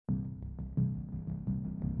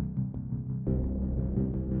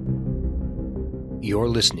You're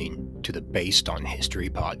listening to the Based on History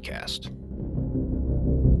podcast.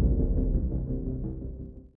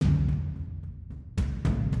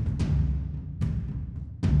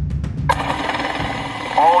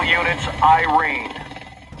 All units, Irene.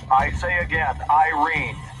 I say again,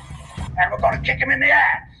 Irene. And we're going to kick him in the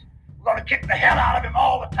ass. We're going to kick the hell out of him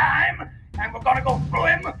all the time, and we're going to go through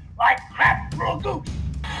him like crap through a goose.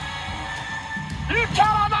 You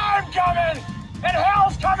tell him I'm coming, and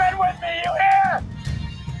hell's coming with me, you hear?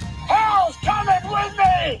 Hell's coming with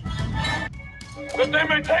me! That they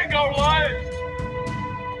may take our lives,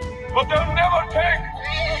 but they'll never take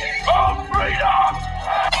our freedom!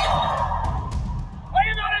 Are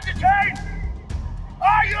you not entertained?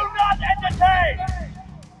 Are you not entertained?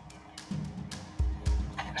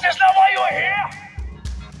 Is this not why you are here?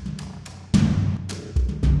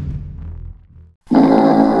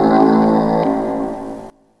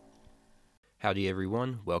 Howdy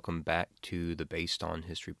everyone, welcome back to the Based on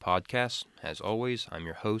History podcast. As always, I'm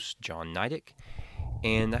your host, John Neidick,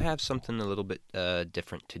 and I have something a little bit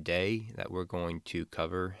different today that we're going to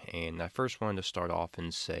cover. And I first wanted to start off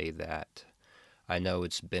and say that I know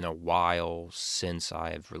it's been a while since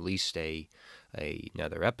I've released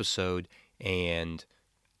another episode, and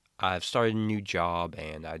I've started a new job,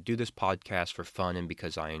 and I do this podcast for fun and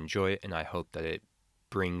because I enjoy it, and I hope that it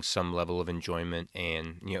brings some level of enjoyment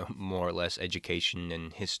and, more or less education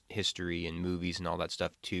and history and movies and all that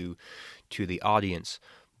stuff to the audience.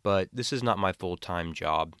 But this is not my full-time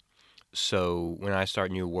job, so when I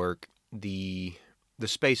start new work, the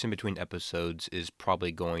space in between episodes is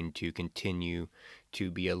probably going to continue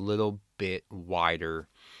to be a little bit wider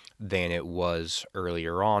than it was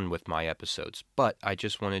earlier on with my episodes. But I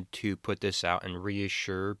just wanted to put this out and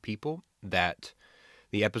reassure people that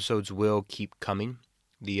the episodes will keep coming.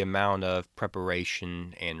 The amount of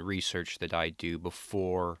preparation and research that I do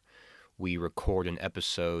before we record an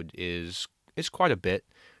episode is quite a bit,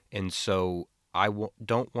 and so I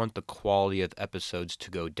don't want the quality of episodes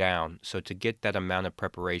to go down. So to get that amount of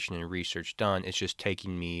preparation and research done, it's just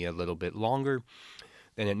taking me a little bit longer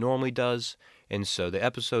than it normally does, and so the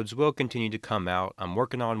episodes will continue to come out. I'm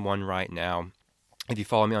working on one right now. If you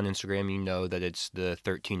follow me on Instagram, you know that it's the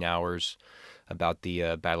 13 hours about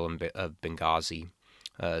the Battle of Benghazi.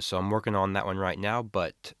 So I'm working on that one right now,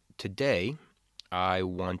 but today I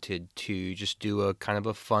wanted to just do a kind of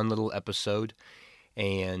a fun little episode,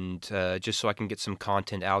 and just so I can get some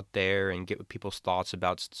content out there and get people's thoughts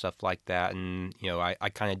about stuff like that. And, I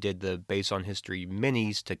kind of did the Based on History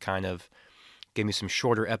minis to kind of give me some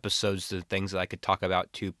shorter episodes, the things that I could talk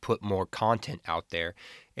about to put more content out there.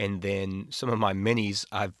 And then some of my minis,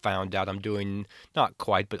 I've found out I'm doing not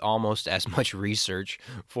quite, but almost as much research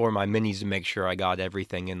for my minis to make sure I got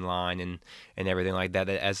everything in line and everything like that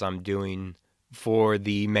as I'm doing for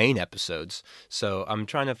the main episodes. So I'm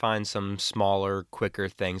trying to find some smaller, quicker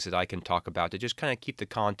things that I can talk about to just kind of keep the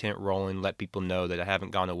content rolling, let people know that I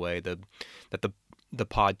haven't gone away, that the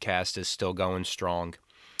podcast is still going strong.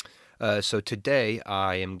 So today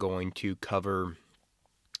I am going to cover,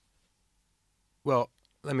 well,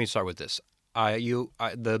 let me start with this.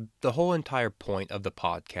 The whole entire point of the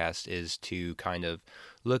podcast is to kind of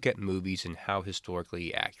look at movies and how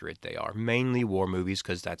historically accurate they are. Mainly war movies,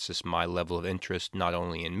 because that's just my level of interest, not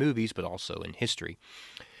only in movies, but also in history.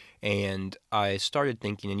 And I started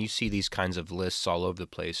thinking, and you see these kinds of lists all over the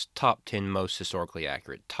place: top 10 most historically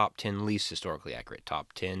accurate, top 10 least historically accurate,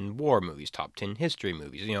 top 10 war movies, top 10 history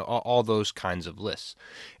movies, all those kinds of lists.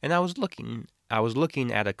 And I was looking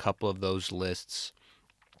at a couple of those lists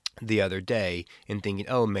the other day and thinking,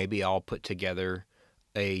 maybe I'll put together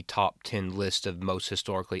a top 10 list of most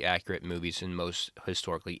historically accurate movies and most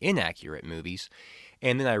historically inaccurate movies.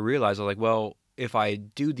 And then I realized, I was like, well, if I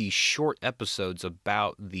do these short episodes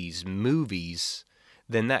about these movies,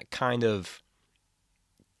 then that kind of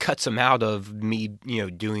cuts them out of me,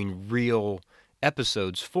 doing real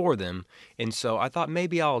episodes for them. And so I thought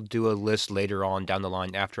maybe I'll do a list later on down the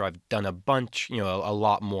line after I've done a bunch, a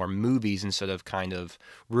lot more movies, instead of kind of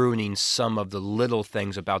ruining some of the little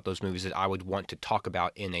things about those movies that I would want to talk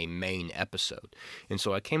about in a main episode. And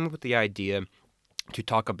so I came up with the idea to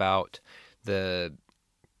talk about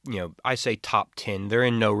I say top 10, they're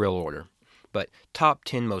in no real order, but top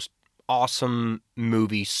 10 most awesome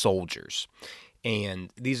movie soldiers.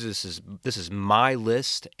 And this is my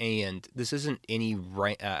list, and this isn't any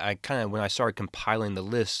rank. When I started compiling the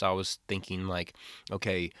list, I was thinking like,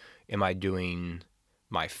 okay, am I doing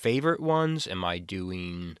my favorite ones? Am I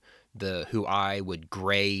doing who I would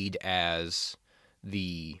grade as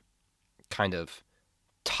the kind of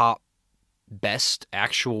top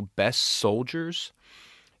actual best soldiers?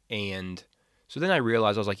 And So then I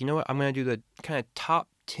realized, I was like, you know what? I'm going to do the kind of top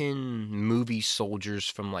 10 movie soldiers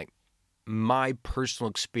from like my personal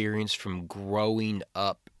experience from growing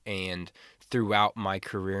up and throughout my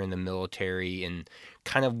career in the military, and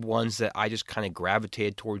kind of ones that I just kind of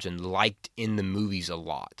gravitated towards and liked in the movies a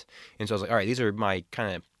lot. And so I was like, all right, these are my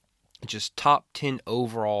kind of just top 10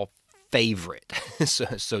 overall favorite,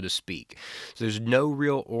 so to speak. So there's no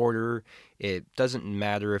real order. It doesn't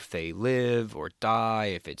matter if they live or die,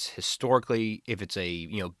 if it's historically, if it's a,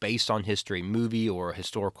 based on history movie or a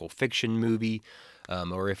historical fiction movie,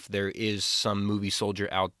 or if there is some movie soldier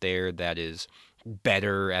out there that is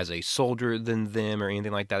better as a soldier than them or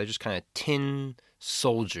anything like that. They're just kind of 10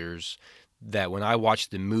 soldiers that when I watch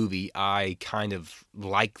the movie, I kind of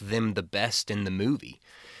like them the best in the movie.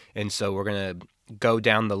 And so we're going to go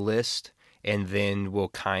down the list, and then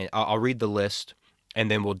I'll read the list,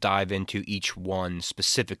 and then we'll dive into each one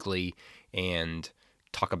specifically and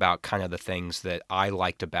talk about kind of the things that I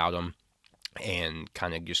liked about them and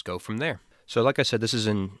kind of just go from there. So like I said, this is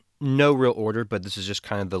in no real order, but this is just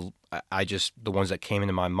kind of the ones that came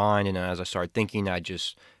into my mind. And as I started thinking,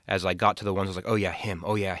 as I got to the ones, I was like, oh yeah, him,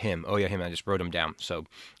 oh yeah, him, oh yeah, him. I just wrote them down. So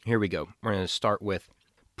here we go. We're going to start with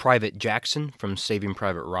Private Jackson from Saving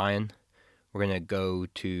Private Ryan. We're going to go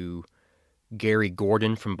to Gary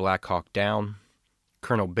Gordon from Black Hawk Down,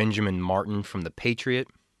 Colonel Benjamin Martin from The Patriot,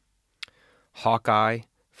 Hawkeye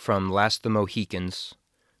from Last of the Mohicans,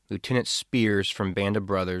 Lieutenant Spears from Band of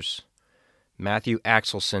Brothers, Matthew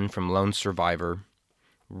Axelson from Lone Survivor,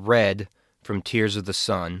 Red from Tears of the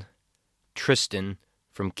Sun, Tristan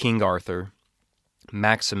from King Arthur,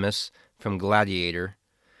 Maximus from Gladiator,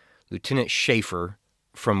 Lieutenant Schaefer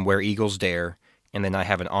from Where Eagles Dare, and then I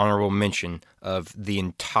have an honorable mention of the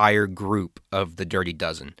entire group of the Dirty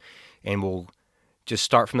Dozen. And we'll just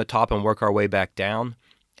start from the top and work our way back down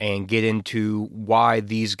and get into why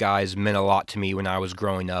these guys meant a lot to me when I was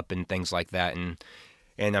growing up and things like that.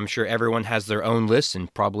 And I'm sure everyone has their own list,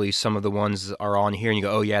 and probably some of the ones are on here and you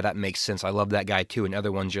go, oh yeah, that makes sense. I love that guy too. And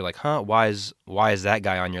other ones you're like, why is that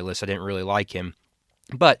guy on your list? I didn't really like him.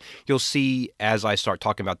 But you'll see as I start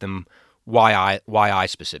talking about them why I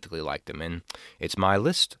specifically like them, and it's my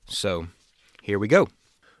list. So here we go.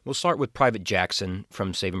 We'll start with Private Jackson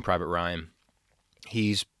from Saving Private Ryan.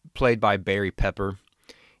 He's played by Barry Pepper,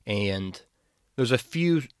 and there's a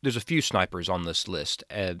few snipers on this list,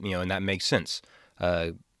 and that makes sense.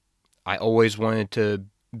 I always wanted to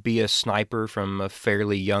be a sniper from a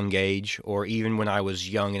fairly young age, or even when I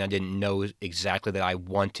was young and I didn't know exactly that I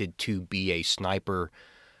wanted to be a sniper,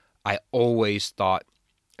 I always thought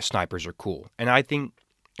snipers are cool. And I think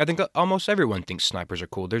almost everyone thinks snipers are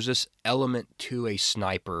cool. There's this element to a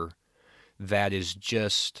sniper that is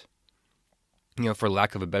just, for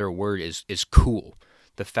lack of a better word, is cool.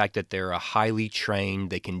 The fact that they're a highly trained,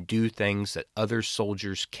 they can do things that other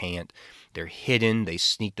soldiers can't. They're hidden, they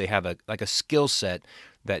sneak, they have a skill set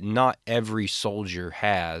that not every soldier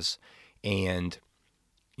has, and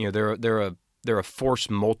they're a force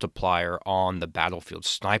multiplier on the battlefield.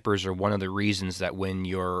 Snipers are one of the reasons that when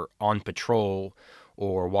you're on patrol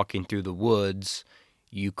or walking through the woods,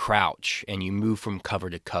 you crouch and you move from cover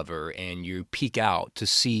to cover and you peek out to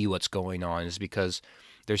see what's going on, is because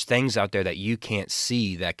there's things out there that you can't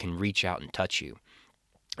see that can reach out and touch you.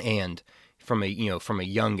 And from a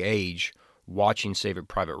young age, watching Saving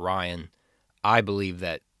Private Ryan, I believe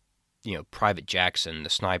that Private Jackson, the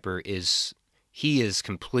sniper, he is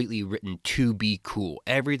completely written to be cool.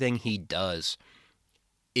 Everything he does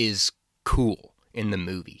is cool in the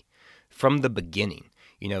movie from the beginning.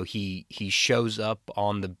 He shows up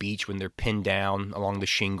on the beach when they're pinned down along the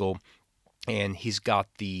shingle, and he's got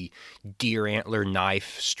the deer antler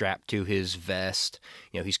knife strapped to his vest.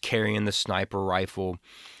 He's carrying the sniper rifle.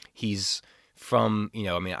 He's from,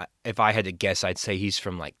 if I had to guess, I'd say he's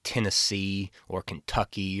from like Tennessee or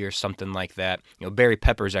Kentucky or something like that. Barry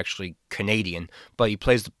Pepper is actually Canadian, but he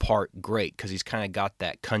plays the part great because he's kind of got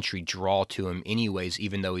that country drawl to him anyways,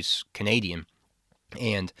 even though he's Canadian.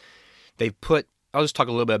 And I'll just talk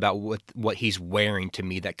a little bit about what he's wearing to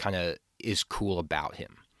me that kind of is cool about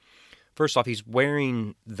him. First off, he's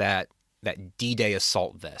wearing that D-Day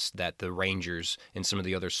assault vest that the Rangers and some of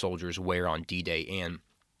the other soldiers wear on D-Day, and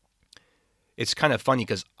it's kind of funny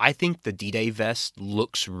because I think the D-Day vest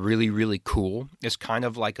looks really, really cool. It's kind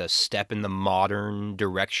of like a step in the modern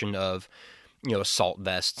direction of, assault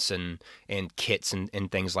vests and kits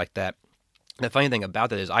and things like that. The funny thing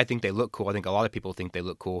about that is I think they look cool. I think a lot of people think they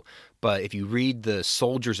look cool. But if you read the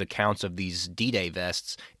soldiers' accounts of these D-Day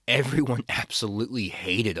vests, everyone absolutely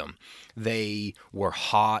hated them. They were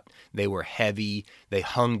hot. They were heavy. They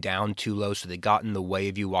hung down too low, so they got in the way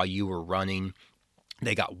of you while you were running.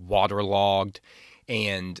 They got waterlogged,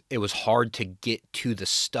 and it was hard to get to the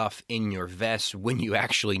stuff in your vest when you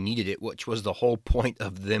actually needed it, which was the whole point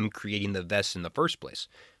of them creating the vest in the first place.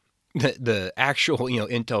 The actual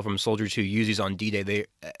intel from soldiers who use these on D-Day, they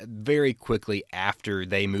very quickly after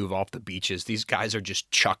they move off the beaches, these guys are just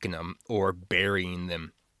chucking them or burying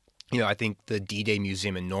them. I think the D-Day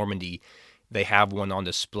Museum in Normandy, they have one on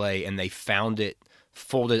display, and they found it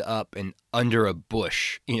folded up and under a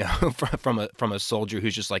bush, from a soldier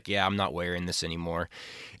who's just like, yeah, I'm not wearing this anymore.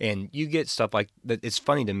 And you get stuff like that. It's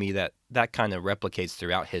funny to me that kind of replicates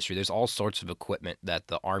throughout history. There's all sorts of equipment that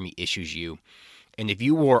the Army issues you, and if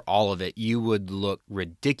you wore all of it, you would look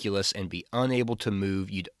ridiculous and be unable to move.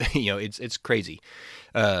 It's crazy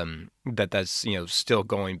that's still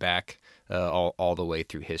going back all the way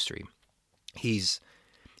through history. He's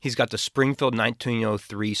got the Springfield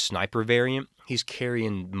 1903 sniper variant. He's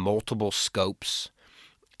carrying multiple scopes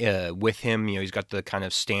with him. He's got the kind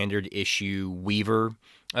of standard issue Weaver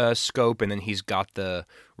scope, and then he's got the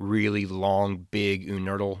really long, big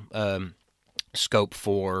Unertl scope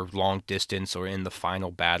for long distance or in the final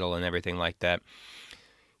battle and everything like that.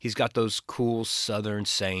 He's got those cool Southern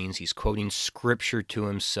sayings. He's quoting scripture to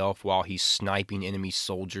himself while he's sniping enemy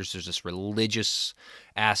soldiers. There's this religious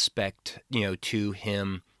aspect, to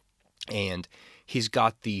him. And he's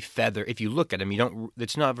got the feather. If you look at him,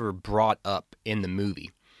 it's never brought up in the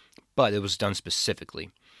movie, but it was done specifically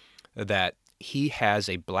that he has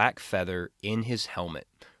a black feather in his helmet.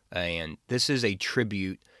 And this is a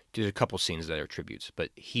tribute. There's a couple scenes that are tributes, but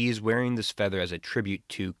he's wearing this feather as a tribute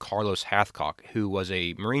to Carlos Hathcock, who was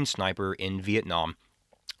a Marine sniper in Vietnam,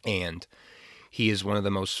 and he is one of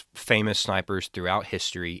the most famous snipers throughout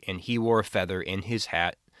history, and he wore a feather in his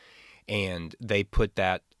hat, and they put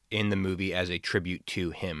that in the movie as a tribute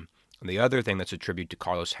to him. And the other thing that's a tribute to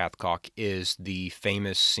Carlos Hathcock is the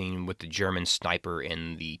famous scene with the German sniper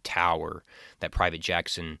in the tower that Private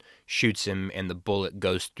Jackson shoots him, and the bullet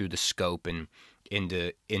goes through the scope and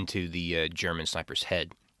into the German sniper's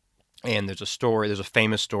head. And there's a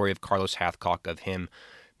famous story of Carlos Hathcock, of him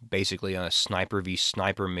basically on a sniper v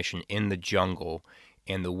sniper mission in the jungle,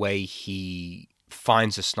 and the way he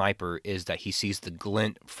finds a sniper is that he sees the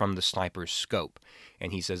glint from the sniper's scope,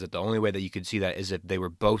 and he says that the only way that you could see that is if they were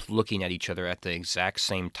both looking at each other at the exact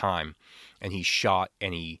same time, and he shot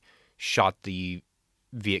the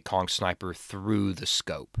Viet Cong sniper through the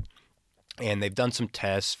scope. And they've done some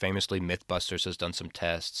tests. Famously, Mythbusters has done some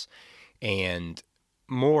tests. And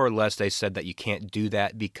more or less, they said that you can't do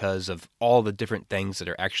that because of all the different things that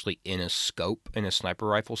are actually in a scope, in a sniper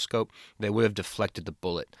rifle scope. They would have deflected the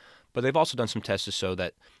bullet. But they've also done some tests to show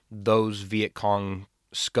that those Viet Cong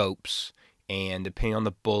scopes, and depending on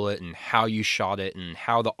the bullet and how you shot it and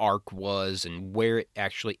how the arc was and where it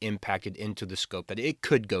actually impacted into the scope, that it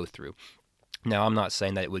could go through. Now, I'm not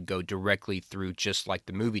saying that it would go directly through just like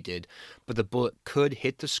the movie did, but the bullet could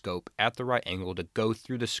hit the scope at the right angle to go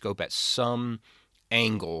through the scope at some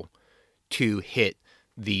angle to hit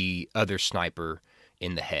the other sniper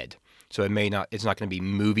in the head. So it's not going to be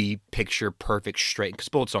movie picture perfect straight, because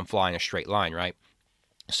bullets don't fly in a straight line, right?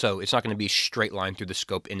 So it's not going to be straight line through the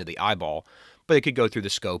scope into the eyeball, but it could go through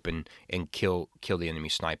the scope and kill the enemy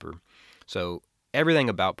sniper. So everything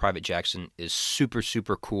about Private Jackson is super,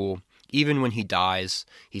 super cool. Even when he dies,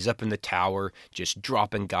 he's up in the tower just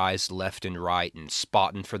dropping guys left and right and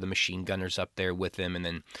spotting for the machine gunners up there with him, and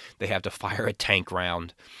then they have to fire a tank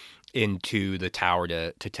round into the tower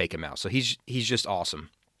to take him out. So he's just awesome.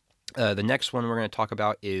 The next one we're going to talk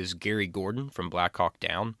about is Gary Gordon from Black Hawk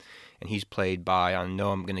Down, and he's played by, I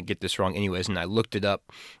know I'm going to get this wrong anyways, and I looked it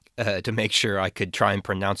up to make sure I could try and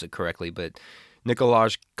pronounce it correctly, but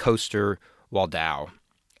Nikolaj Coster-Waldau.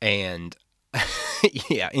 And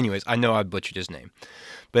yeah, anyways, I know I butchered his name,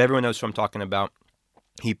 but everyone knows who I'm talking about.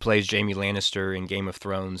 He plays Jaime Lannister in Game of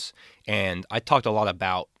Thrones, and I talked a lot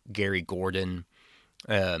about Gary Gordon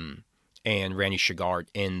and Randy Shigart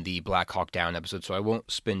in the Black Hawk Down episode, so I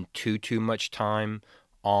won't spend too much time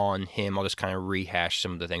on him. I'll just kind of rehash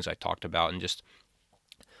some of the things I talked about, and just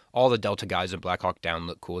all the Delta guys in Black Hawk Down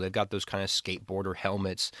look cool. They've got those kind of skateboarder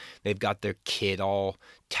helmets. They've got their kit all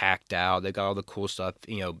tacked out. They've got all the cool stuff,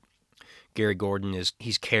 Gary Gordon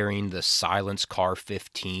he's carrying the Silence Car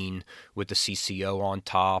 15 with the CCO on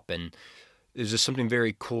top, and there's just something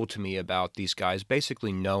very cool to me about these guys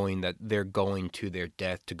basically knowing that they're going to their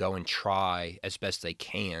death to go and try as best they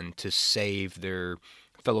can to save their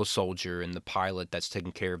fellow soldier and the pilot that's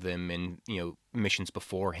taking care of them in missions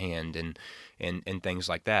beforehand and things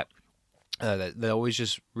like that. That always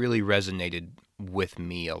just really resonated with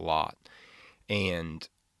me a lot. And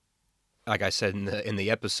like I said in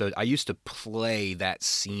the episode, I used to play that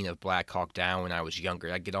scene of Black Hawk Down when I was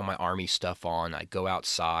younger. I'd get all my army stuff on, I'd go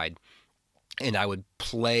outside, and I would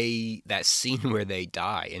play that scene where they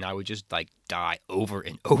die, and I would just like die over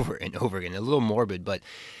and over and over again. A little morbid, but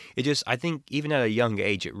it just, I think even at a young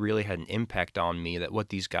age, it really had an impact on me that what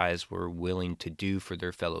these guys were willing to do for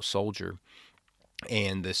their fellow soldier,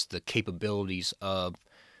 and the capabilities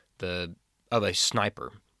the of a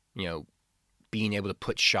sniper, you know, being able to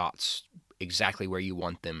put shots exactly where you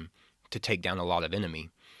want them to take down a lot of enemy.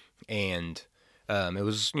 And it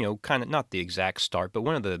was, kind of not the exact start, but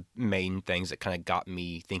one of the main things that kind of got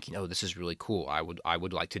me thinking, oh, this is really cool. I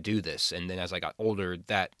would like to do this. And then as I got older,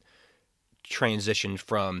 that transitioned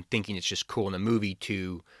from thinking it's just cool in a movie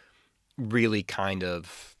to really kind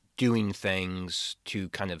of doing things to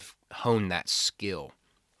kind of hone that skill.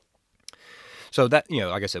 So that,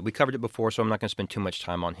 like I said, we covered it before, so I'm not going to spend too much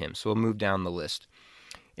time on him. So we'll move down the list.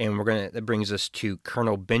 And that brings us to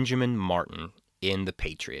Colonel Benjamin Martin in The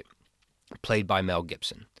Patriot, played by Mel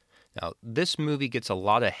Gibson. Now, this movie gets a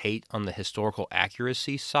lot of hate on the historical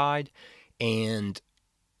accuracy side, and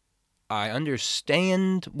I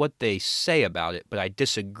understand what they say about it, but I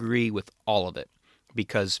disagree with all of it,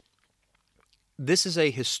 because this is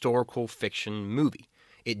a historical fiction movie.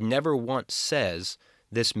 It never once says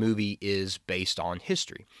this movie is based on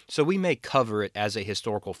history. So we may cover it as a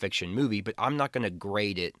historical fiction movie, but I'm not going to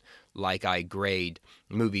grade it like I grade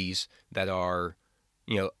movies that are,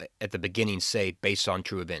 at the beginning say based on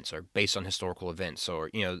true events or based on historical events or,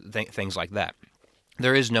 things like that.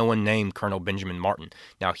 There is no one named Colonel Benjamin Martin.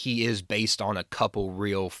 Now, he is based on a couple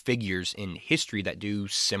real figures in history that do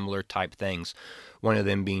similar type things. One of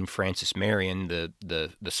them being Francis Marion,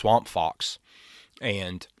 the Swamp Fox,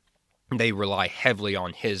 and they rely heavily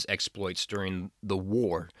on his exploits during the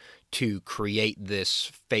war to create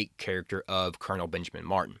this fake character of Colonel Benjamin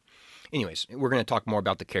Martin. Anyways, we're going to talk more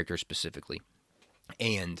about the character specifically.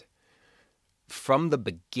 And from the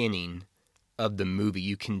beginning of the movie,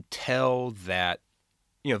 you can tell that,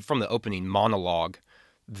 from the opening monologue,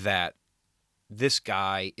 that this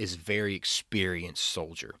guy is a very experienced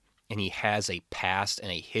soldier, and he has a past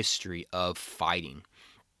and a history of fighting.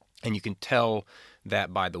 And you can tell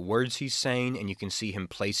that by the words he's saying, and you can see him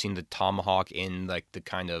placing the tomahawk in like the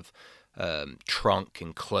kind of trunk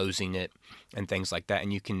and closing it and things like that.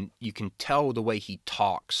 And you can tell the way he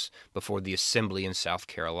talks before the assembly in South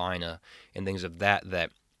Carolina and things of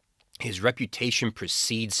that his reputation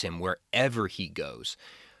precedes him wherever he goes.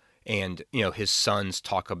 And, his sons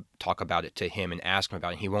talk about it to him and ask him about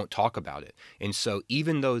it, and he won't talk about it. And so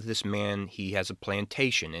even though this man, he has a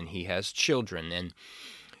plantation and he has children and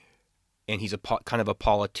he's kind of a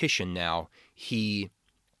politician now, he's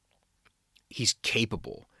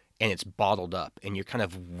capable, and it's bottled up, and you're kind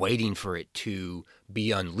of waiting for it to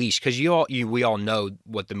be unleashed, because we all know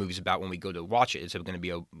what the movie's about when we go to watch it. It's going to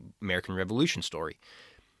be a American Revolution story.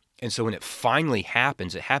 And so when it finally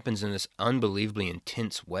happens, it happens in this unbelievably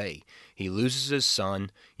intense way. He loses his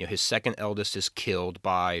son. His second eldest is killed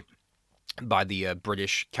by the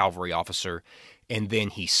British cavalry officer, and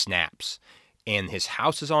then he snaps. And his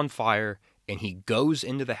house is on fire, and he goes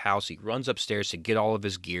into the house. He runs upstairs to get all of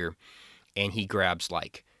his gear, and he grabs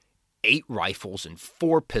like 8 rifles and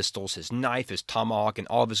 4 pistols, his knife, his tomahawk, and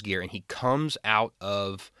all of his gear, and he comes out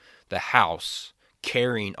of the house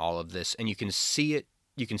carrying all of this, and you can see it.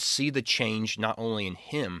 You can see the change not only in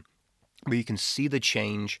him, but you can see the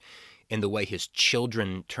change in the way his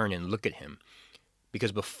children turn and look at him.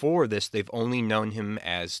 Because before this, they've only known him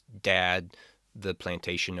as Dad, the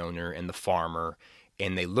plantation owner, and the farmer,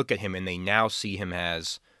 and they look at him and they now see him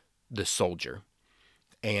as the soldier.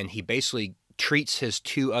 And he basically treats his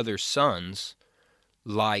 2 other sons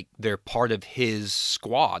like they're part of his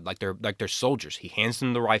squad, like they're soldiers. He hands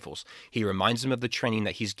them the rifles. He reminds them of the training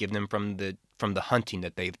that he's given them from the hunting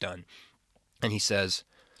that they've done. And he says,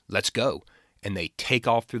 "Let's go." And they take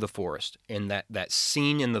off through the forest. And that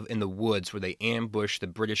scene in the woods where they ambush the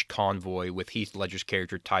British convoy with Heath Ledger's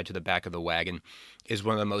character tied to the back of the wagon is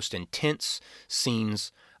one of the most intense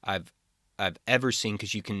scenes I've ever seen,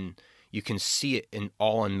 because you can see it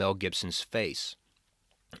all in Mel Gibson's face.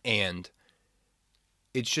 And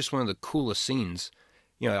it's just one of the coolest scenes.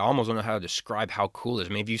 I almost don't know how to describe how cool it is.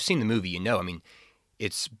 I mean, if you've seen the movie,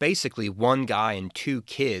 it's basically one guy and 2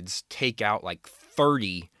 kids take out like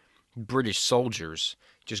 30 British soldiers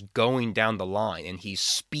just going down the line, and he's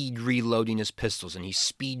speed reloading his pistols and he's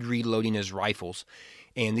speed reloading his rifles.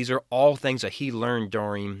 And these are all things that he learned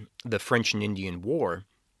during the French and Indian War.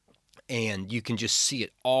 And you can just see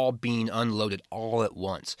it all being unloaded all at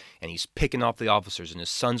once. And he's picking off the officers, and his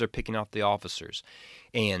sons are picking off the officers.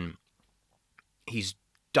 And he's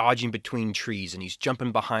dodging between trees and he's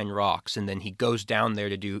jumping behind rocks, and then he goes down there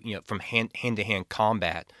to do, from hand-to-hand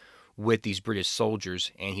combat with these British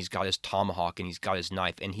soldiers, and he's got his tomahawk and he's got his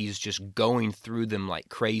knife, and he's just going through them like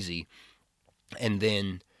crazy. And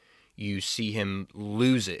then you see him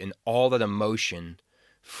lose it, and all that emotion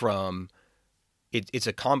from it's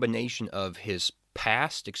a combination of his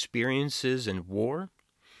past experiences in war,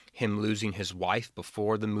 him losing his wife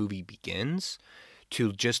before the movie begins,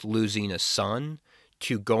 to just losing a son,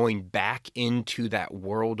 to going back into that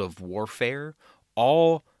world of warfare,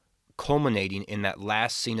 all culminating in that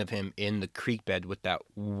last scene of him in the creek bed with that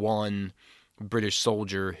one British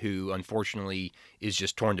soldier who unfortunately is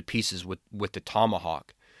just torn to pieces with the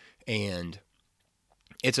tomahawk. And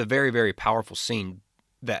it's a very, very powerful scene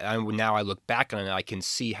that now I look back on it, I can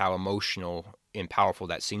see how emotional and powerful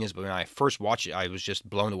that scene is. But when I first watched it, I was just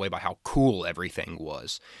blown away by how cool everything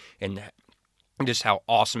was, and just how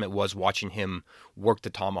awesome it was watching him work the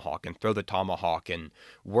tomahawk and throw the tomahawk and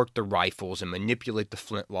work the rifles and manipulate the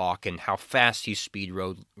flintlock, and how fast he's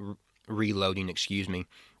reloading. It's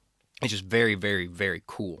just very, very, very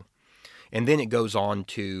cool. And then it goes on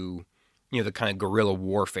to, the kind of guerrilla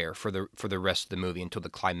warfare for the rest of the movie until the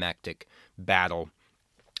climactic battle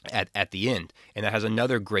at the end. And it has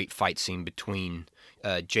another great fight scene between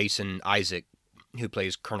Jason Isaac, who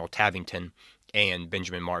plays Colonel Tavington, and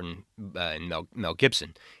Benjamin Martin and Mel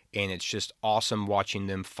Gibson. And it's just awesome watching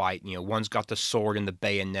them fight. One's got the sword and the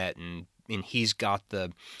bayonet, and he's got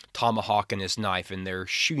the tomahawk and his knife, and they're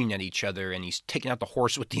shooting at each other, and he's taking out the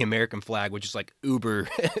horse with the American flag, which is like uber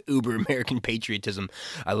American patriotism.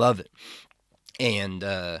 I love it. And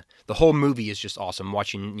the whole movie is just awesome,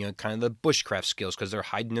 watching kind of the bushcraft skills, because they're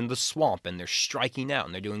hiding in the swamp and they're striking out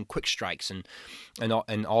and they're doing quick strikes and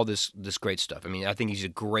all this great stuff. I mean, I think he's a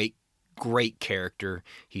great character.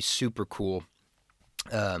 He's super cool.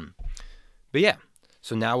 But yeah,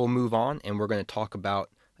 so now we'll move on, and we're going to talk about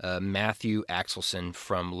Matthew Axelson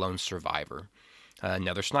from Lone Survivor,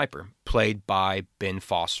 another sniper, played by Ben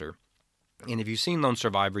Foster. And if you've seen Lone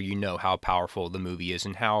Survivor, you know how powerful the movie is,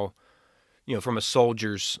 and how, from a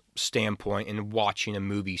soldier's standpoint and watching a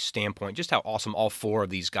movie standpoint, just how awesome all four of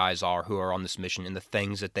these guys are who are on this mission, and the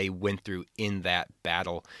things that they went through in that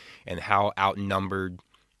battle, and how outnumbered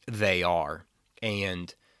they are.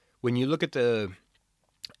 And when you look at the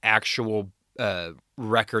actual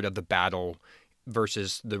record of the battle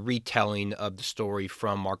versus the retelling of the story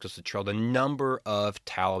from Marcus Luttrell, the number of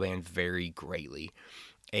Taliban vary greatly.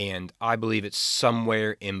 And I believe it's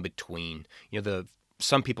somewhere in between.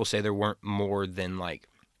 Some people say there weren't more than like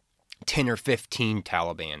 10 or 15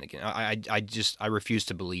 Taliban. Again, I refuse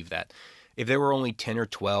to believe that. If there were only 10 or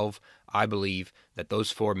 12, I believe that those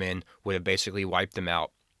four men would have basically wiped them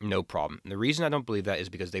out, no problem. And the reason I don't believe that is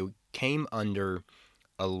because they came under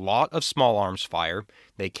a lot of small arms fire,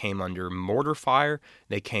 they came under mortar fire,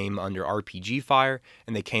 they came under RPG fire,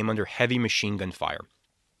 and they came under heavy machine gun fire.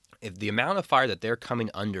 If the amount of fire that they're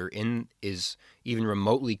coming under is even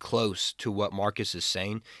remotely close to what Marcus is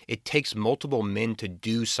saying, it takes multiple men to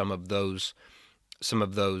do some of those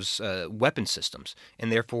weapon systems,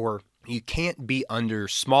 and therefore you can't be under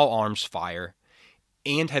small arms fire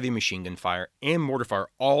and heavy machine gun fire and mortar fire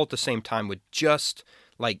all at the same time with just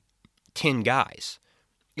like 10 guys.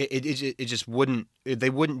 It just wouldn't. They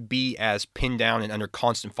wouldn't be as pinned down and under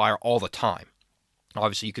constant fire all the time.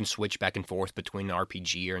 Obviously, you can switch back and forth between an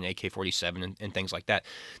RPG or an AK-47 and things like that.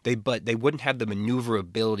 But they wouldn't have the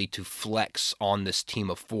maneuverability to flex on this team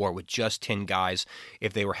of four with just 10 guys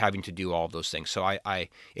if they were having to do all of those things. So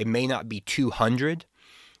it may not be 200,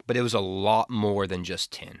 but it was a lot more than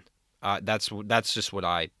just 10. That's just what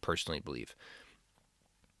I personally believe.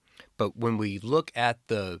 But when we look at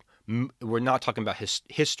we're not talking about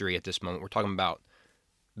history at this moment. We're talking about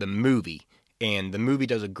the movie. And the movie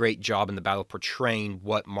does a great job in the battle portraying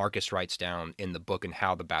what Marcus writes down in the book and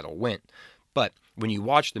how the battle went. But when you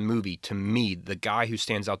watch the movie, to me, the guy who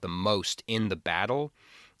stands out the most in the battle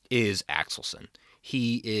is Axelson.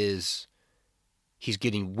 He's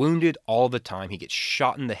getting wounded all the time. He gets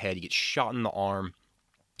shot in the head. He gets shot in the arm.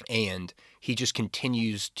 And he just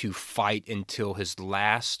continues to fight until his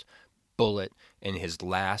last bullet and his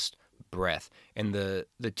last breath. And the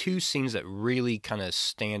two scenes that really kind of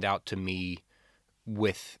stand out to me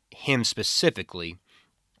with him specifically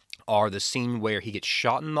are the scene where he gets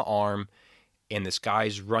shot in the arm and this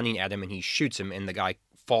guy's running at him and he shoots him and the guy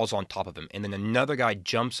falls on top of him. And then another guy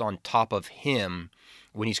jumps on top of him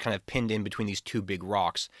when he's kind of pinned in between these two big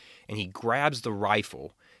rocks, and he grabs the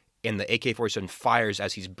rifle and the AK-47 fires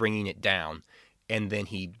as he's bringing it down. And then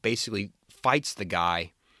he basically fights the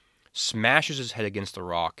guy, smashes his head against the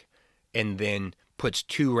rock, and then puts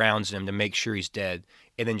 2 rounds in him to make sure he's dead,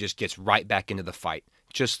 and then just gets right back into the fight.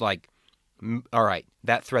 Just like, all right,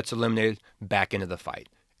 that threat's eliminated, back into the fight.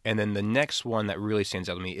 And then the next one that really stands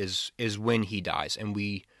out to me is when he dies, and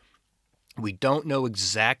we don't know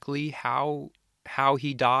exactly how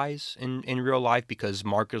he dies in real life because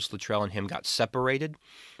Marcus Luttrell and him got separated,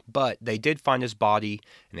 but they did find his body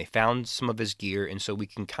and they found some of his gear, and so we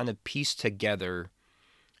can kind of piece together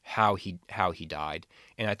how he died.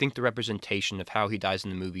 And I think the representation of how he dies in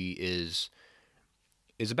the movie is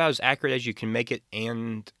about as accurate as you can make it,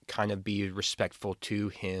 and kind of be respectful to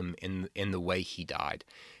him in the way he died.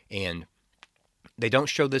 And they don't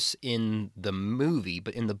show this in the movie,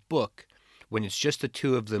 but in the book, when it's just the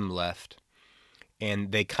 2 of them left,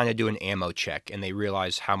 and they kind of do an ammo check, and they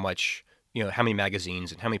realize how much, how many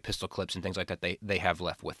magazines and how many pistol clips and things like that they have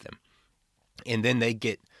left with them. And then they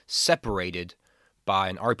get separated by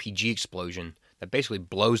an RPG explosion that basically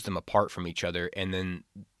blows them apart from each other, and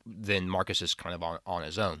then Marcus is kind of on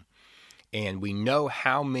his own. And we know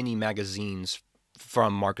how many magazines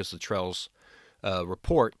from Marcus Luttrell's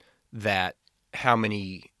report that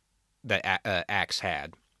Axe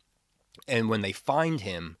had. And when they find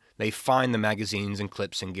him, they find the magazines and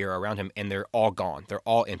clips and gear around him, and they're all gone. They're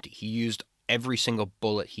all empty. He used every single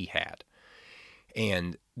bullet he had.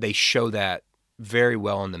 And they show that very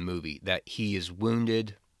well in the movie, that he is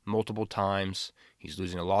wounded multiple times. He's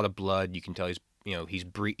losing a lot of blood. You can tell his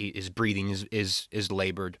breathing is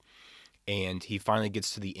labored. And he finally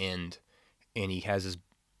gets to the end, and he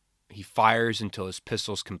fires until his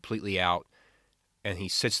pistol's completely out, and he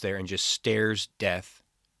sits there and just stares death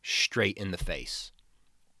straight in the face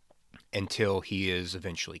until he is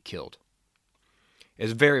eventually killed.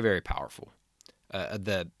 It's very, very powerful.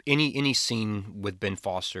 Any scene with Ben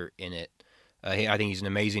Foster in it, I think he's an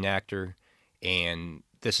amazing actor, and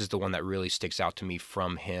this is the one that really sticks out to me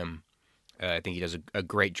from him. I think he does a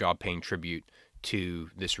great job paying tribute to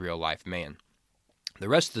this real life man. The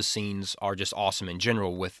rest of the scenes are just awesome in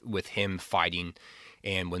general, with him fighting,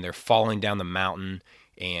 and when they're falling down the mountain,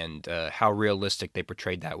 and how realistic they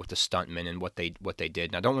portrayed that with the stuntmen and what they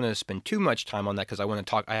did. And I don't want to spend too much time on that because I want to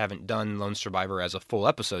talk. I haven't done Lone Survivor as a full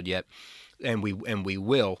episode yet, and we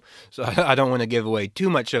will. So I don't want to give away too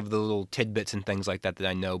much of the little tidbits and things like that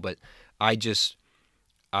I know. But I just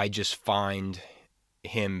find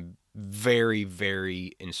him very,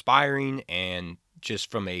 very inspiring, and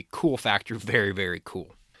just from a cool factor, very, very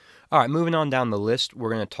cool. All right, moving on down the list,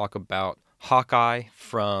 we're going to talk about Hawkeye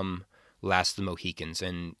from Last of the Mohicans.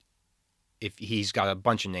 And if he's got a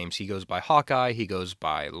bunch of names, he goes by Hawkeye, he goes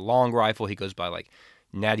by Long Rifle, he goes by like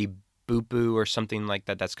Natty Boopoo or something like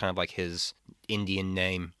that. That's kind of like his Indian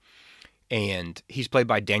name. And he's played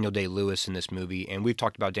by Daniel Day-Lewis in this movie. And we've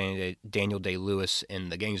talked about Daniel Day-Lewis in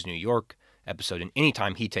the Gangs of New York episode. And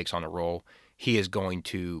anytime he takes on a role, he is going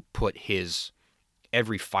to put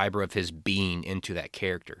every fiber of his being into that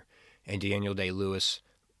character. And Daniel Day-Lewis,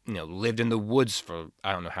 lived in the woods for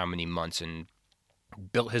I don't know how many months, and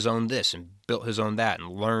built his own this and built his own that, and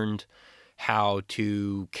learned how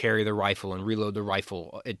to carry the rifle and reload the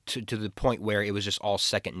rifle to the point where it was just all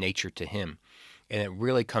second nature to him. And it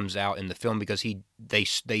really comes out in the film because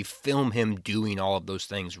they film him doing all of those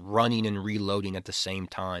things, running and reloading at the same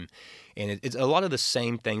time. And it's a lot of the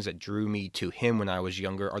same things that drew me to him when I was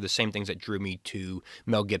younger are the same things that drew me to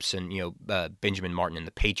Mel Gibson, Benjamin Martin and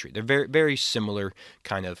The Patriot. They're very, very similar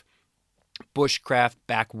kind of bushcraft,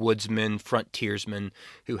 backwoodsmen, frontiersmen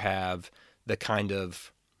who have the kind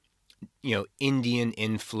of, Indian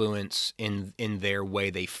influence in their way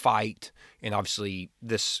they fight. And obviously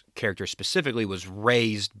this character specifically was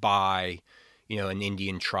raised by, an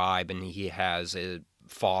Indian tribe, and he has a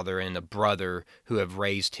father and a brother who have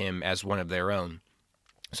raised him as one of their own.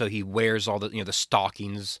 So he wears all the, the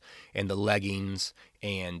stockings and the leggings,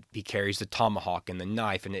 and he carries the tomahawk and the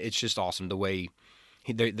knife, and it's just awesome the way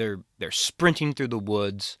they're sprinting through the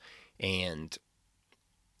woods, and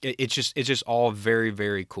it's just all very,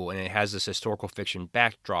 very cool. And it has this historical fiction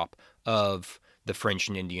backdrop of the French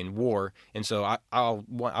and Indian War. And so I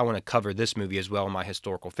want to cover this movie as well in my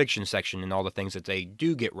historical fiction section and all the things that they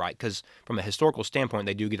do get right, because from a historical standpoint,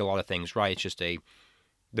 they do get a lot of things right. It's just the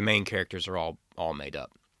main characters are all made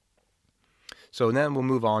up. So then we'll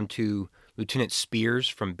move on to Lieutenant Spears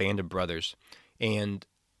from Band of Brothers. And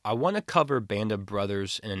I want to cover Band of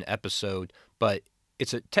Brothers in an episode, but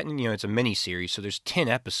it's a mini series, so there's 10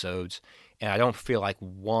 episodes, and I don't feel like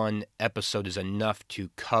one episode is enough to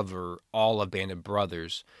cover all of Band of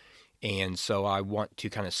Brothers. And so I want to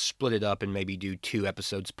kind of split it up and maybe do 2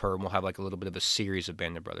 episodes per, and we'll have like a little bit of a series of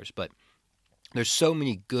Band of Brothers. But there's so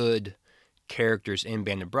many good characters in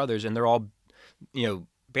Band of Brothers, and they're all,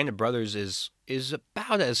 Band of Brothers is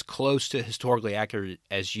about as close to historically accurate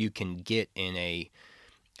as you can get in a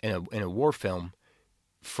war film,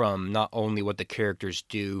 from not only what the characters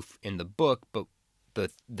do in the book, but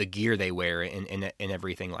the gear they wear and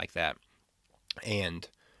everything like that. And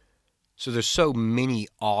so there's so many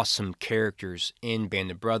awesome characters in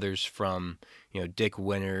Band of Brothers, from Dick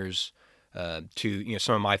Winters to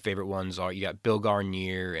some of my favorite ones are, you got Bill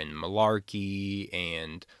Garnier and Malarkey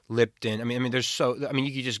and Lipton. You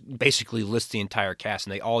could just basically list the entire cast,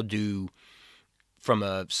 and they all do, from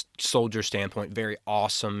a soldier standpoint, very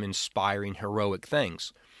awesome, inspiring, heroic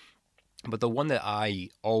things. But the one that I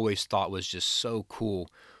always thought was just so cool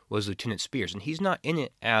was Lieutenant Spears. And he's not in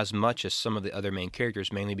it as much as some of the other main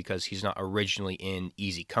characters, mainly because he's not originally in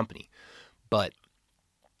Easy Company. But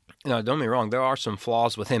don't get me wrong, there are some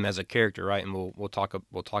flaws with him as a character, right? And we'll talk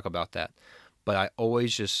about that. But I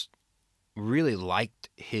always just really liked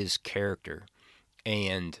his character,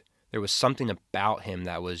 and there was something about him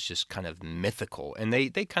that was just kind of mythical. And they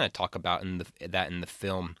kind of talk about that in the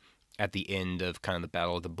film at the end of kind of the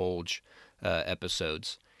Battle of the Bulge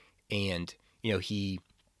episodes. And he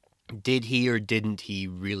or didn't he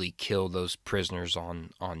really kill those prisoners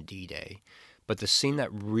on D-Day? But the scene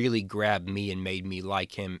that really grabbed me and made me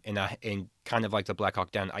like him, and kind of like the Black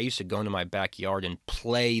Hawk Down, I used to go into my backyard and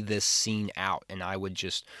play this scene out, and I would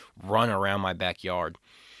just run around my backyard.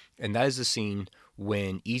 And that is the scene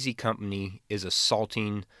when Easy Company is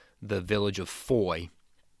assaulting the village of Foy,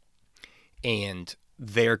 and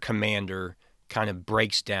their commander kind of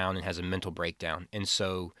breaks down and has a mental breakdown. And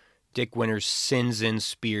so Dick Winters sends in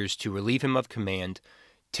Spears to relieve him of command,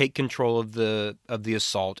 take control of the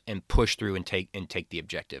assault, and push through and take the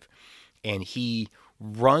objective. And he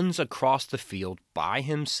runs across the field by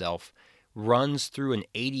himself, runs through an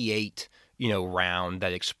 88 round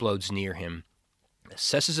that explodes near him,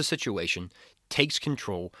 assesses the situation, takes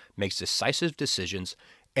control, makes decisive decisions,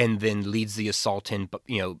 and then leads the assault in,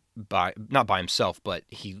 not by himself, but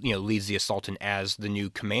he leads the assault in as the new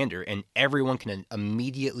commander. And everyone can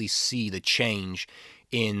immediately see the change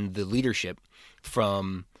in the leadership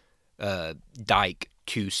from Dyke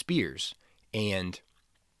to Spears. And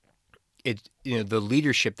the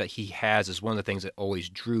leadership that he has is one of the things that always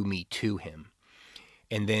drew me to him.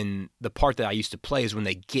 And then the part that I used to play is when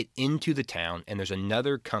they get into the town and there's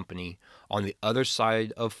another company on the other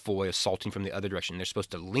side of Foy assaulting from the other direction. They're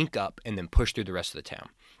supposed to link up and then push through the rest of the town.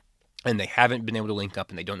 And they haven't been able to link up,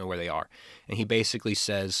 and they don't know where they are. And he basically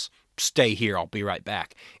says, "Stay here, I'll be right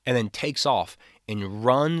back." And then takes off and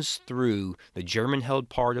runs through the German-held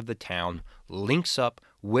part of the town, links up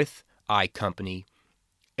with I Company,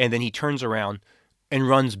 and then he turns around and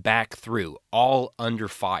runs back through, all under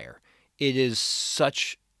fire. It is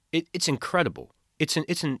it's incredible.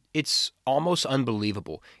 It's almost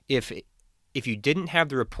unbelievable. If you didn't have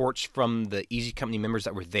the reports from the Easy Company members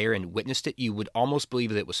that were there and witnessed it, you would almost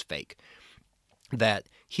believe that it was fake. That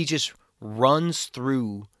he just runs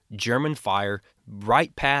through German fire,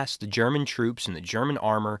 right past the German troops and the German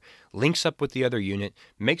armor, links up with the other unit,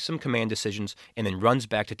 makes some command decisions, and then runs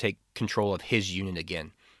back to take control of his unit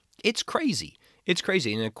again. It's crazy. It's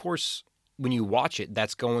crazy. And of course, when you watch it,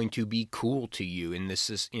 that's going to be cool to you. And this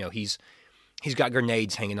is, he's got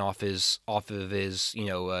grenades hanging off of his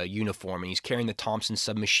uniform, and he's carrying the Thompson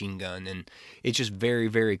submachine gun, and it's just very,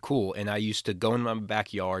 very cool. And I used to go in my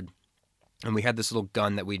backyard, and we had this little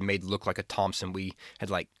gun that we'd made look like a Thompson. We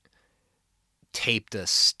had taped a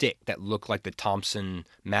stick that looked like the Thompson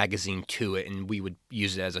magazine to it, and we would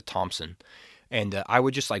use it as a Thompson. And I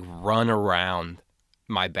would just run around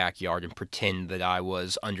my backyard and pretend that I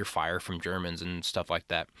was under fire from Germans and stuff like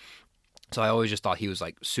that. So I always just thought he was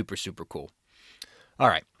super, super cool. All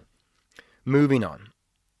right, moving on.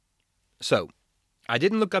 So I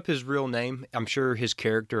didn't look up his real name. I'm sure his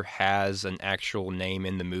character has an actual name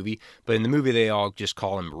in the movie, but in the movie they all just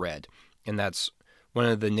call him Red. And that's one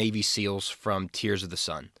of the Navy SEALs from Tears of the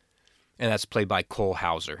Sun. And that's played by Cole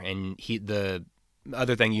Hauser. And the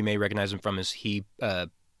other thing you may recognize him from is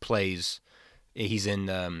he's in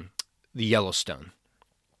the Yellowstone.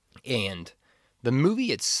 And the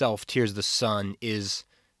movie itself, Tears of the Sun, is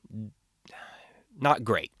not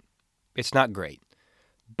great. It's not great.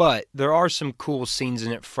 But there are some cool scenes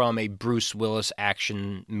in it from a Bruce Willis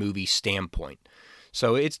action movie standpoint.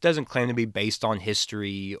 So it doesn't claim to be based on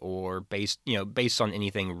history or based on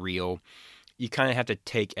anything real. You kind of have to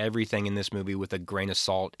take everything in this movie with a grain of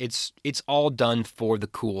salt. It's all done for the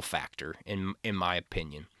cool factor, in my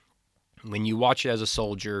opinion. When you watch it as a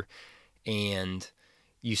soldier and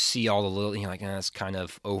you see all the little, that's kind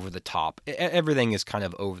of over the top. Everything is kind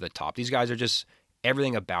of over the top. These guys are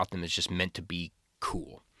everything about them is just meant to be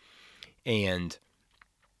cool. And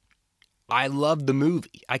I love the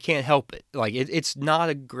movie. I can't help it. Like it's not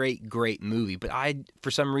a great movie, but I for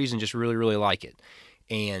some reason just really like it.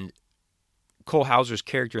 And Cole Hauser's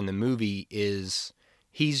character in the movie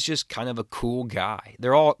he's just kind of a cool guy.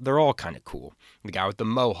 They're all kind of cool. The guy with the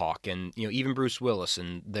mohawk, and even Bruce Willis,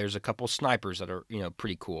 and there's a couple snipers that are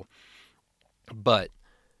pretty cool. But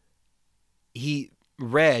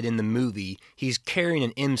Red in the movie, he's carrying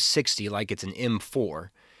an M60 like it's an M4,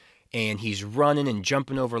 and he's running and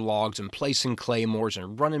jumping over logs and placing claymores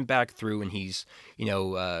and running back through, and he's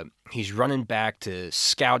running back to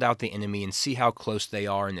scout out the enemy and see how close they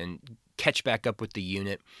are, and then catch back up with the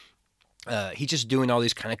unit. He's just doing all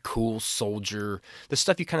these kind of cool the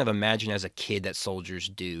stuff you kind of imagine as a kid that soldiers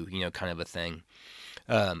do, kind of a thing.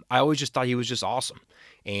 I always just thought he was just awesome.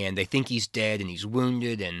 And they think he's dead and he's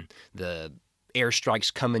wounded, and the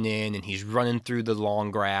airstrike's coming in, and he's running through the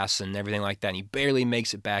long grass and everything like that, and he barely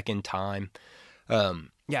makes it back in time. I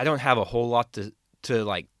don't have a whole lot to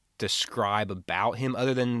like describe about him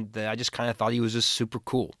other than that I just kind of thought he was just super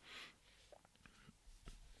cool.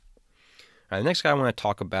 All right, the next guy I want to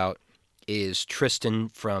talk about is Tristan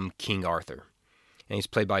from King Arthur, and he's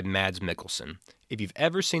played by Mads Mikkelsen. If you've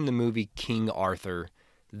ever seen the movie King Arthur,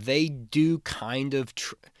 they do kind of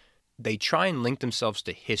they try and link themselves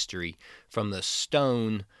to history from the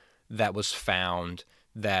stone that was found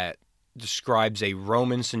that describes a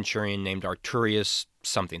Roman centurion named Arturius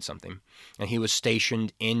something, and he was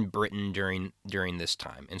stationed in Britain during this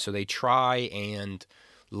time. And so they try and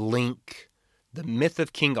link the myth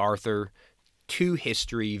of King Arthur to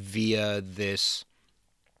history via this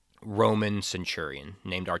Roman centurion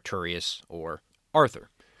named Arturius or Arthur.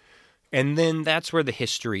 And then that's where the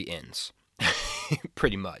history ends,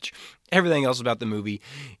 pretty much. Everything else about the movie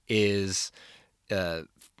is,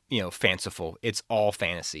 fanciful. It's all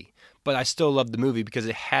fantasy. But I still love the movie because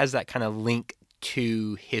it has that kind of link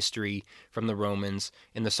to history from the Romans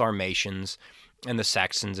and the Sarmatians and the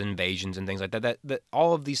Saxons invasions and things like that. That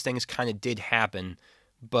all of these things kind of did happen,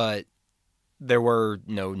 but there were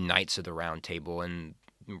no Knights of the Round Table, and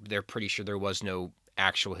they're pretty sure there was no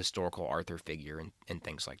actual historical Arthur figure and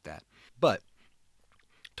things like that. But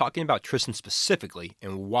talking about Tristan specifically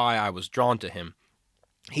and why I was drawn to him,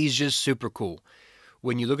 he's just super cool.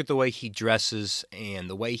 When you look at the way he dresses and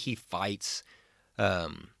the way he fights,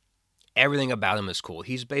 everything about him is cool.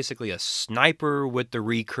 He's basically a sniper with the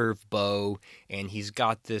recurve bow, and he's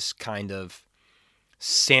got this kind of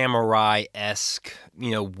samurai-esque,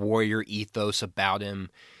 warrior ethos about him.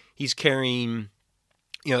 He's carrying,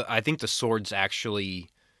 I think the sword's actually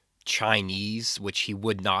Chinese, which he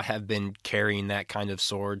would not have been carrying that kind of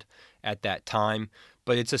sword at that time,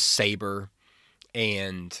 but it's a saber,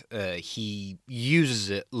 and he uses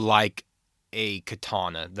it like a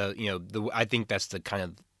katana. I think that's the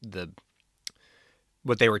kind of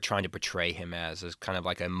what they were trying to portray him as kind of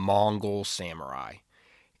like a Mongol samurai.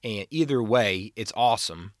 And either way, it's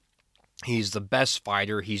awesome. He's the best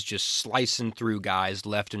fighter. He's just slicing through guys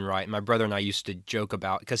left and right. My brother and I used to joke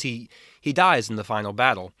about, because he dies in the final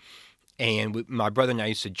battle, and my brother and I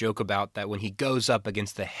used to joke about that when he goes up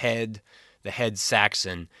against the head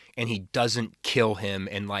Saxon and he doesn't kill him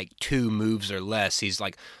in like 2 moves or less, he's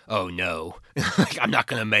like, oh no, like, I'm not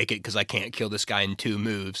going to make it because I can't kill this guy in 2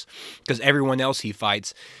 moves. Because everyone else he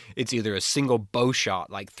fights, it's either a single bow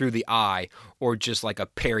shot like through the eye or just like a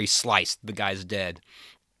parry slice, the guy's dead.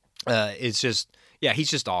 It's just, he's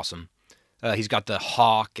just awesome. He's got the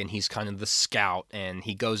hawk, and he's kind of the scout, and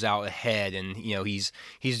he goes out ahead, and he's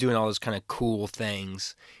doing all those kind of cool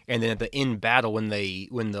things. And then at the end battle,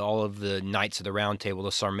 when all of the Knights of the Round Table,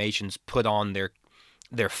 the Sarmatians, put on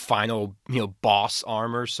their final boss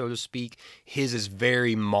armor, so to speak, his is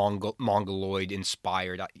very Mongoloid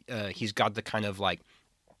inspired. He's got the kind of like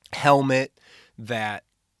helmet that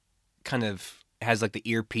kind of has like the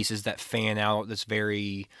earpieces that fan out. That's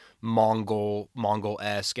very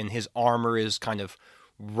Mongol-esque, and his armor is kind of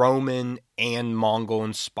Roman and Mongol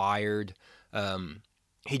inspired.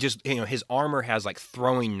 He just, his armor has like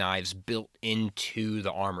throwing knives built into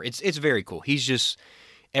the armor. It's very cool. He's just,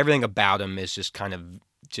 everything about him is just kind of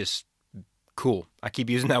just cool. I keep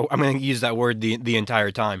using that. I'm going to use that word the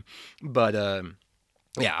entire time, but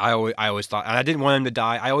I always thought, and I didn't want him to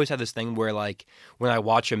die. I always have this thing where, like, when I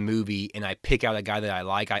watch a movie and I pick out a guy that I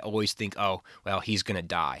like, I always think, oh, well, he's going to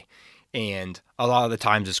die. And a lot of the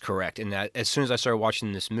times it's correct. And that, as soon as I started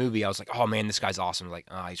watching this movie, I was like, oh, man, this guy's awesome. Like,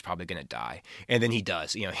 oh, he's probably going to die. And then he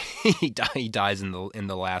does. He dies in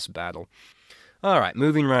the last battle. All right,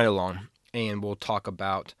 moving right along. And we'll talk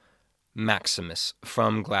about Maximus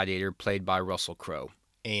from Gladiator, played by Russell Crowe.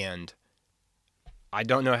 And I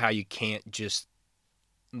don't know how you can't just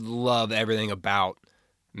love everything about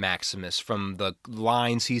Maximus, from the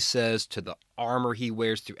lines he says to the armor he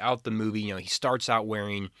wears throughout the movie. He starts out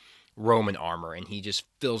wearing Roman armor, and he just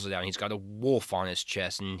fills it out. He's got a wolf on his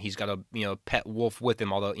chest, and he's got a pet wolf with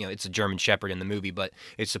him. Although it's a German Shepherd in the movie, but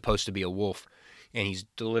it's supposed to be a wolf. And he's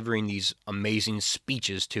delivering these amazing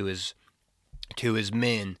speeches to his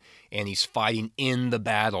men, and he's fighting in the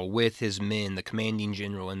battle with his men, the commanding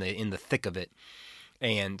general, in the thick of it.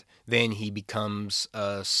 And then he becomes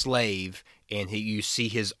a slave, and you see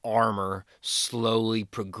his armor slowly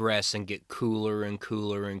progress and get cooler and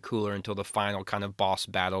cooler and cooler until the final kind of boss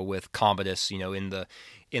battle with Commodus, in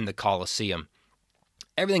the Colosseum.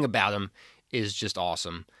 Everything about him is just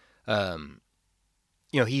awesome.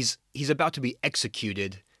 He's about to be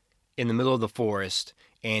executed in the middle of the forest,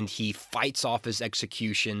 and he fights off his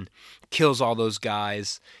execution, kills all those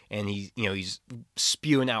guys, and he's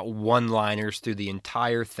spewing out one-liners through the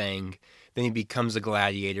entire thing. Then he becomes a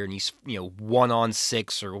gladiator, and he's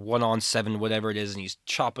 1-on-6 or 1-on-7, whatever it is, and he's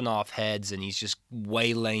chopping off heads, and he's just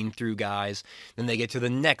waylaying through guys. Then they get to the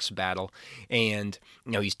next battle, and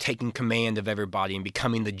he's taking command of everybody and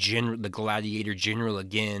becoming the gladiator general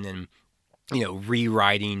again, and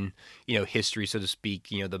rewriting, history, so to speak,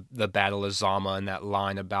 the Battle of Zama and that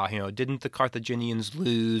line about, didn't the Carthaginians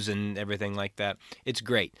lose and everything like that. It's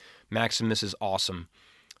great. Maximus is awesome.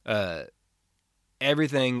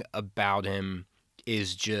 Everything about him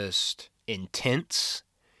is just intense,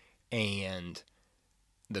 and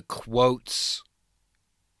the quotes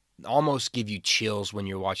almost give you chills when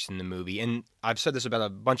you're watching the movie. And I've said this about a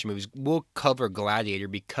bunch of movies. We'll cover Gladiator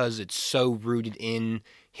because it's so rooted in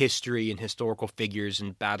history and historical figures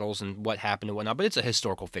and battles and what happened and whatnot, but it's a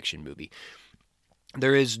historical fiction movie.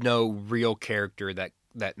 There is no real character that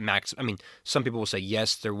some people will say,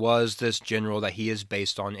 yes, there was this general that he is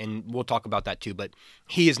based on, and we'll talk about that too, but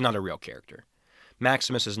he is not a real character.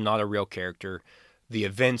 Maximus is not a real character. The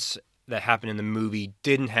events that happen in the movie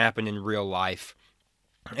didn't happen in real life.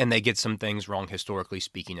 And they get some things wrong historically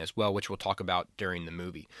speaking as well, which we'll talk about during the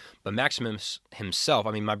movie. But Maximus himself,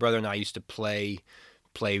 my brother and I used to play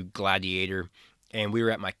Gladiator, and we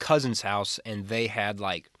were at my cousin's house, and they had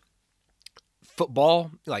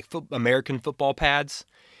American football pads,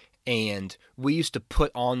 and we used to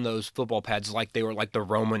put on those football pads like they were like the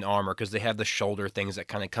Roman armor, because they have the shoulder things that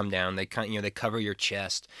kind of come down. They they cover your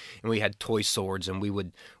chest, and we had toy swords, and we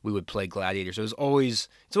would play Gladiator. So it's always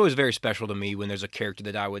very special to me when there's a character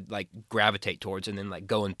that I would gravitate towards, and then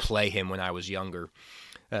go and play him when I was younger.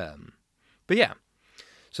 But yeah,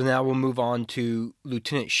 so now we'll move on to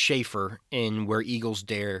Lieutenant Schaefer in Where Eagles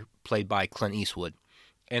Dare, played by Clint Eastwood.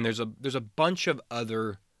 And there's a bunch of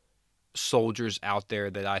other soldiers out there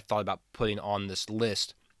that I thought about putting on this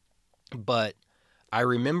list, but I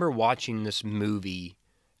remember watching this movie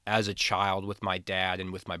as a child with my dad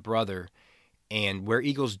and with my brother, and Where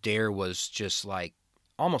Eagles Dare was just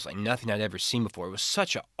almost like nothing I'd ever seen before. It was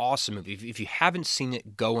such an awesome movie. If you haven't seen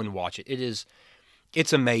it, go and watch it.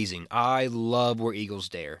 It's amazing. I love Where Eagles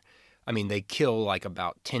Dare. They kill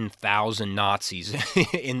about 10,000 Nazis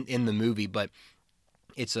in the movie, but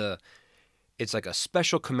it's like a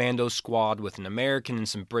special commando squad with an American and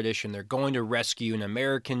some British, and they're going to rescue an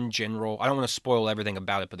American general. I don't want to spoil everything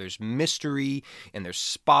about it, but there's mystery and there's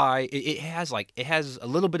spy. It has a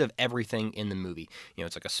little bit of everything in the movie.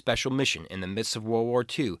 It's like a special mission in the midst of World War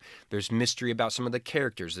II. There's mystery about some of the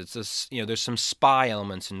characters. There's some spy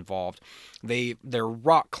elements involved. They're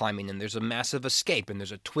rock climbing, and there's a massive escape, and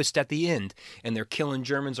there's a twist at the end, and they're killing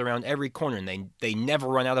Germans around every corner, and they never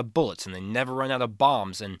run out of bullets, and they never run out of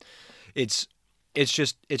bombs, and it's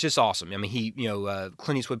just awesome.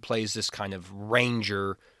 Clint Eastwood plays this kind of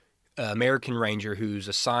ranger, American ranger, who's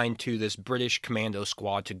assigned to this British commando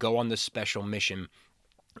squad to go on this special mission,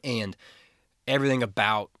 and everything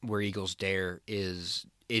about Where Eagles Dare is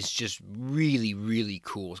just really, really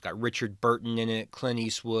cool. It's got Richard Burton in it, Clint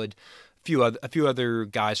Eastwood, a few other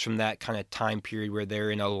guys from that kind of time period where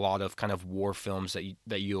they're in a lot of kind of war films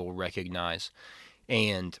that you'll recognize,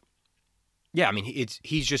 and yeah,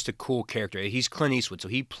 he's just a cool character. He's Clint Eastwood, so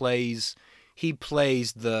he plays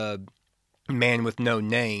the man with no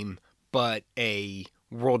name, but a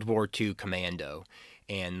World War II commando.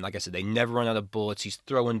 And like I said, they never run out of bullets. He's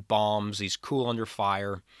throwing bombs. He's cool under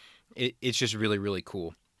fire. It's just really, really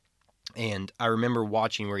cool. And I remember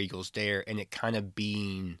watching Where Eagles Dare, and it kind of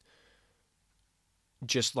being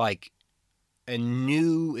just like a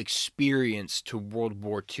new experience to World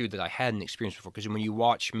War II that I hadn't experienced before. Because when you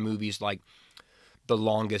watch movies like The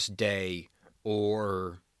Longest Day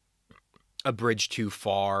or A Bridge Too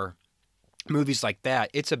Far, movies like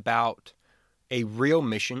that, it's about a real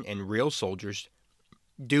mission and real soldiers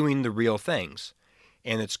doing the real things.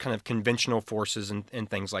 and it's kind of conventional forces and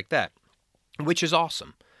things like that, which is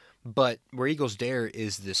awesome. But Where Eagles Dare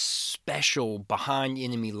is this special behind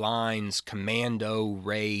enemy lines commando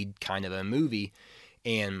raid kind of a movie,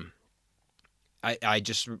 and I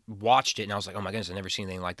just watched it and I was like, oh my goodness, I've never seen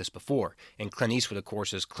anything like this before. And Clint Eastwood, of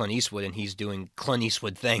course, is Clint Eastwood, and he's doing Clint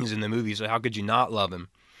Eastwood things in the movie, so how could you not love him?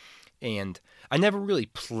 And I never really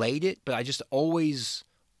played it, but I just always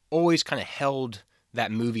kind of held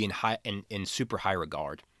that movie in super high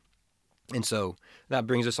regard. And so that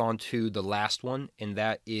brings us on to the last one, and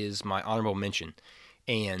that is my honorable mention.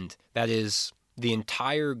 And that is the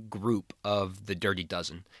entire group of the Dirty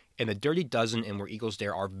Dozen. And the Dirty Dozen and Where Eagles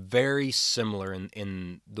Dare are very similar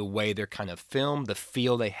in the way they're kind of filmed, the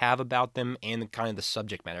feel they have about them, and the kind of the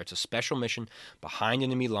subject matter. It's a special mission behind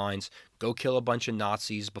enemy lines. Go kill a bunch of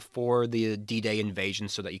Nazis before the D-Day invasion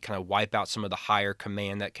so that you kind of wipe out some of the higher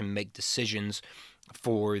command that can make decisions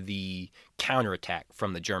for the counterattack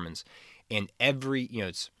from the Germans. And every,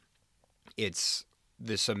 it's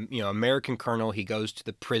this, American colonel, he goes to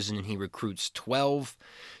the prison and he recruits 12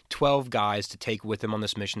 guys to take with him on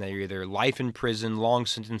this mission that are either life in prison, long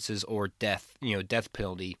sentences, or death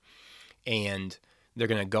penalty. And they're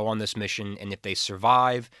going to go on this mission, and if they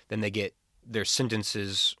survive, then they get their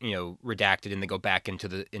sentences, redacted, and they go back into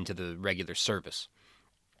the regular service.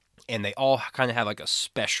 And they all kind of have like a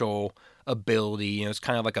special ability. It's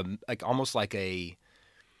kind of almost like a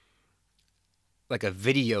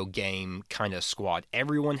video game kind of squad.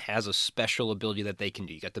 Everyone has a special ability that they can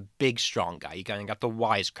do. You got the big, strong guy. You got the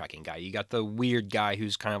wisecracking guy. You got the weird guy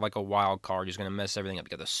who's kind of like a wild card who's going to mess everything up. You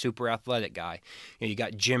got the super athletic guy. You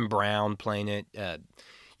got Jim Brown playing it.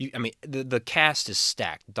 The cast is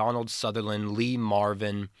stacked. Donald Sutherland, Lee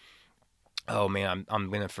Marvin. Oh man, I'm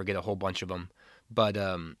going to forget a whole bunch of them. But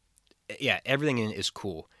yeah, everything in it is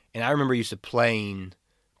cool. And I remember used to playing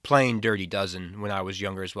Dirty Dozen when I was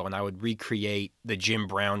younger as well, and I would recreate the Jim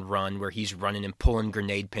Brown run where he's running and pulling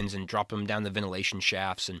grenade pins and dropping them down the ventilation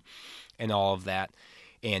shafts and all of that.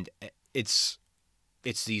 And it's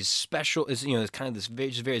these special, it's kind of this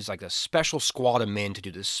it's like a special squad of men to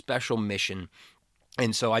do this special mission.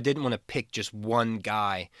 And so I didn't want to pick just one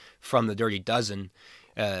guy from the Dirty Dozen.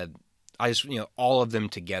 I just, all of them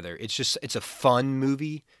together. It's a fun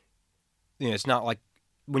movie. It's not like,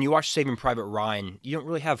 when you watch Saving Private Ryan, you don't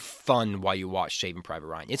really have fun while you watch Saving Private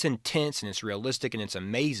Ryan. It's intense and it's realistic and it's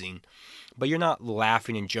amazing, but you're not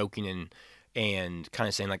laughing and joking and kind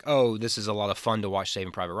of saying like, oh, this is a lot of fun to watch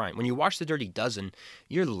Saving Private Ryan. When you watch The Dirty Dozen,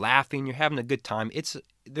 you're laughing, you're having a good time.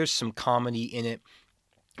 There's some comedy in it,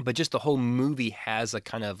 but just the whole movie has a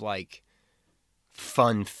kind of like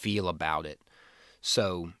fun feel about it.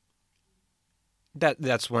 So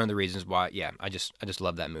that's one of the reasons why, yeah, I just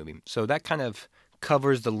love that movie. So that kind of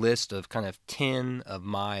covers the list of kind of 10 of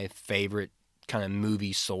my favorite kind of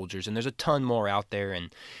movie soldiers, and there's a ton more out there,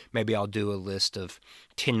 and maybe I'll do a list of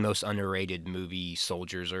 10 most underrated movie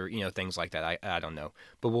soldiers, or things like that. I don't know,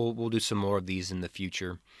 but we'll do some more of these in the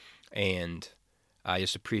future. And I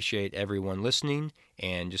just appreciate everyone listening,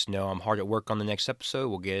 and just know I'm hard at work on the next episode.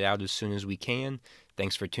 We'll get it out as soon as we can.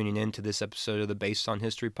 Thanks for tuning in to this episode of the Based on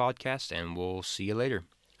History podcast, and we'll see you later.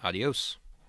 Adios.